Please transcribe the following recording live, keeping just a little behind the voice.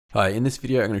Hi, in this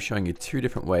video I'm going to be showing you two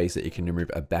different ways that you can remove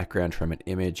a background from an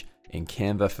image in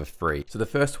Canva for free. So the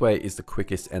first way is the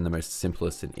quickest and the most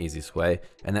simplest and easiest way,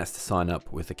 and that's to sign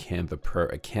up with a Canva Pro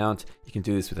account. You can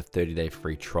do this with a 30-day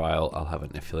free trial. I'll have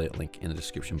an affiliate link in the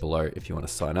description below if you want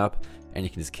to sign up, and you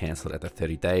can just cancel it at the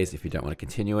 30 days if you don't want to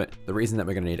continue it. The reason that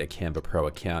we're going to need a Canva Pro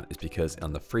account is because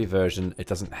on the free version, it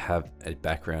doesn't have a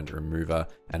background remover,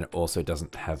 and it also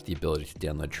doesn't have the ability to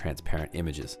download transparent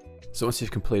images. So once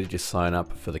you've completed your sign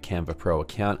up for the Canva Pro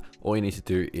account, all you need to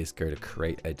do is go to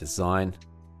create a design.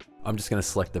 I'm just going to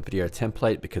select the video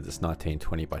template because it's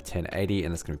 1920 by 1080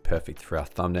 and it's going to be perfect for our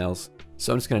thumbnails.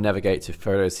 So I'm just going to navigate to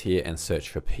photos here and search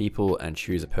for people and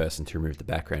choose a person to remove the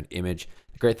background image.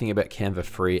 The great thing about Canva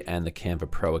Free and the Canva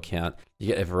Pro account, you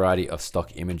get a variety of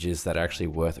stock images that are actually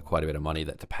worth quite a bit of money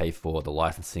to pay for the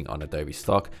licensing on Adobe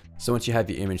stock. So once you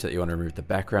have your image that you want to remove the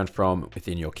background from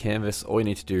within your canvas, all you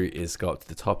need to do is go up to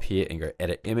the top here and go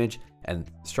edit image, and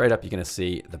straight up you're going to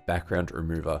see the background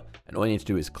remover, and all you need to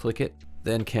do is click it.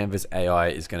 Then Canva's AI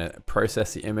is going to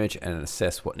process the image and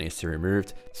assess what needs to be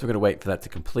removed. So we're going to wait for that to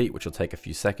complete, which will take a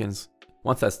few seconds.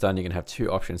 Once that's done, you're going to have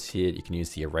two options here. You can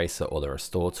use the eraser or the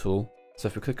restore tool. So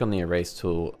if we click on the erase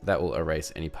tool, that will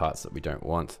erase any parts that we don't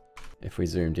want. If we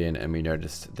zoomed in and we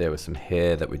noticed there was some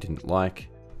hair that we didn't like,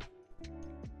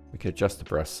 we could adjust the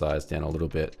brush size down a little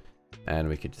bit, and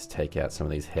we could just take out some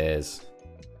of these hairs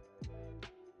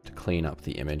to clean up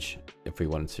the image if we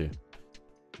wanted to.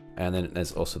 And then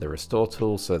there's also the restore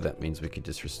tool, so that means we could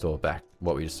just restore back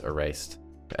what we just erased.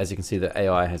 As you can see, the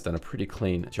AI has done a pretty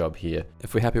clean job here.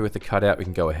 If we're happy with the cutout, we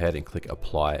can go ahead and click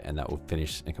apply, and that will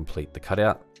finish and complete the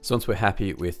cutout. So once we're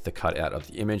happy with the cutout of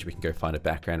the image, we can go find a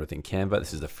background within Canva.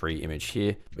 This is the free image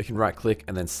here. We can right click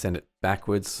and then send it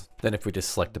backwards. Then if we just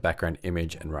select the background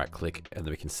image and right click, and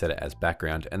then we can set it as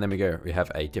background, and then we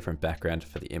have a different background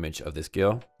for the image of this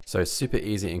girl. So super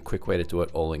easy and quick way to do it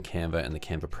all in Canva and the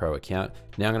Canva Pro account.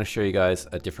 Now I'm going to show you guys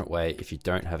a different way if you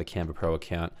don't have a Canva Pro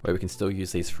account, where we can still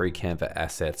use these free Canva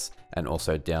assets and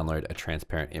also download a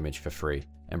transparent image for free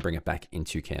and bring it back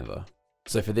into Canva.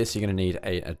 So for this, you're going to need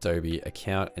an Adobe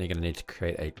account, and you're going to need to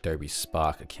create an Adobe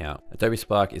Spark account. Adobe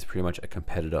Spark is pretty much a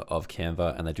competitor of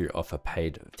Canva, and they do offer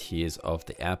paid tiers of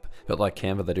the app. But like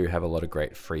Canva, they do have a lot of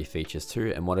great free features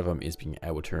too, and one of them is being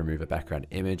able to remove a background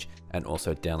image and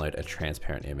also download a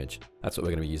transparent image. That's what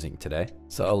we're going to be using today.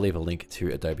 So I'll leave a link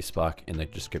to Adobe Spark in the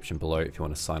description below if you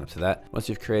want to sign up to that. Once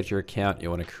you've created your account,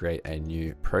 you want to create a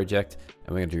new project,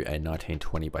 and we're going to do a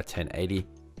 1920 by 1080.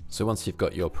 So once you've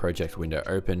got your project window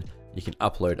open, you can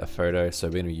upload a photo. So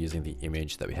we're going to be using the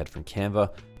image that we had from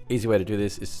Canva. Easy way to do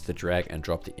this is just to drag and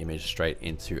drop the image straight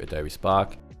into Adobe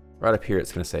Spark. Right up here,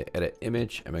 it's going to say edit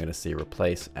image, and we're going to see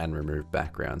replace and remove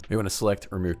background. We want to select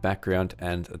remove background,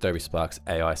 and Adobe Spark's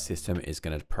AI system is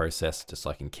going to process just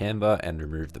like in Canva and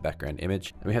remove the background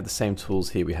image. And we have the same tools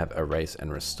here. We have erase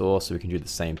and restore. So we can do the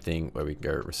same thing where we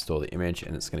go restore the image,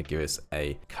 and it's going to give us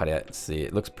a cutout. See,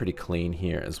 it looks pretty clean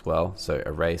here as well. So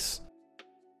erase.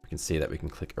 You can see that we can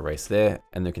click erase there,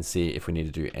 and you can see if we need to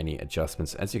do any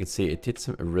adjustments. As you can see, it did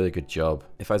a really good job.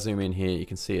 If I zoom in here, you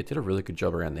can see it did a really good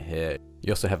job around the hair.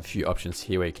 You also have a few options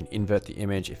here where you can invert the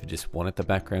image if you just wanted the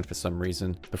background for some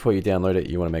reason. Before you download it,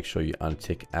 you want to make sure you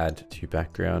untick add to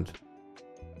background.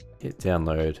 Hit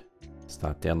download,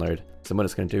 start download. So what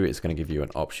it's going to do is going to give you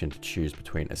an option to choose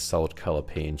between a solid color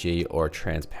PNG or a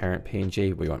transparent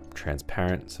PNG. We want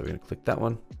transparent, so we're going to click that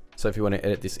one. So if you want to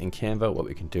edit this in Canva, what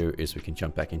we can do is we can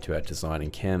jump back into our design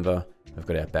in Canva. We've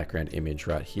got our background image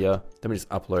right here. Then we just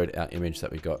upload our image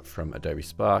that we got from Adobe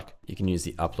Spark. You can use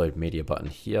the upload media button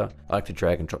here. I like to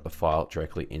drag and drop the file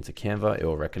directly into Canva. It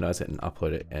will recognize it and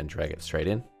upload it and drag it straight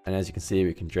in. And as you can see,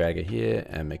 we can drag it here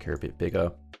and make her a bit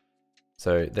bigger.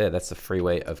 So that's the free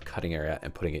way of cutting her out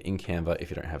and putting it in Canva if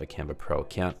you don't have a Canva Pro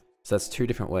account. So that's two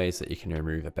different ways that you can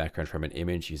remove a background from an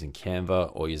image using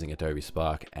Canva or using Adobe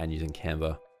Spark and using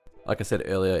Canva. Like I said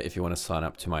earlier, if you want to sign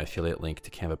up to my affiliate link to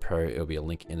Canva Pro, it'll be a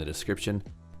link in the description.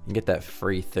 You can get that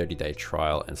free 30-day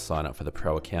trial and sign up for the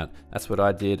Pro account. That's what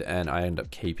I did, and I ended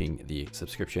up keeping the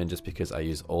subscription just because I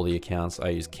use all the accounts. I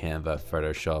use Canva,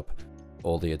 Photoshop,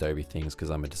 all the Adobe things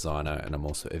because I'm a designer and I'm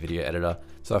also a video editor.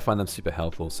 So I find them super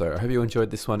helpful. So I hope you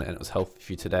enjoyed this one and it was helpful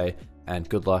for you today, and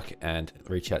good luck, and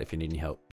reach out if you need any help.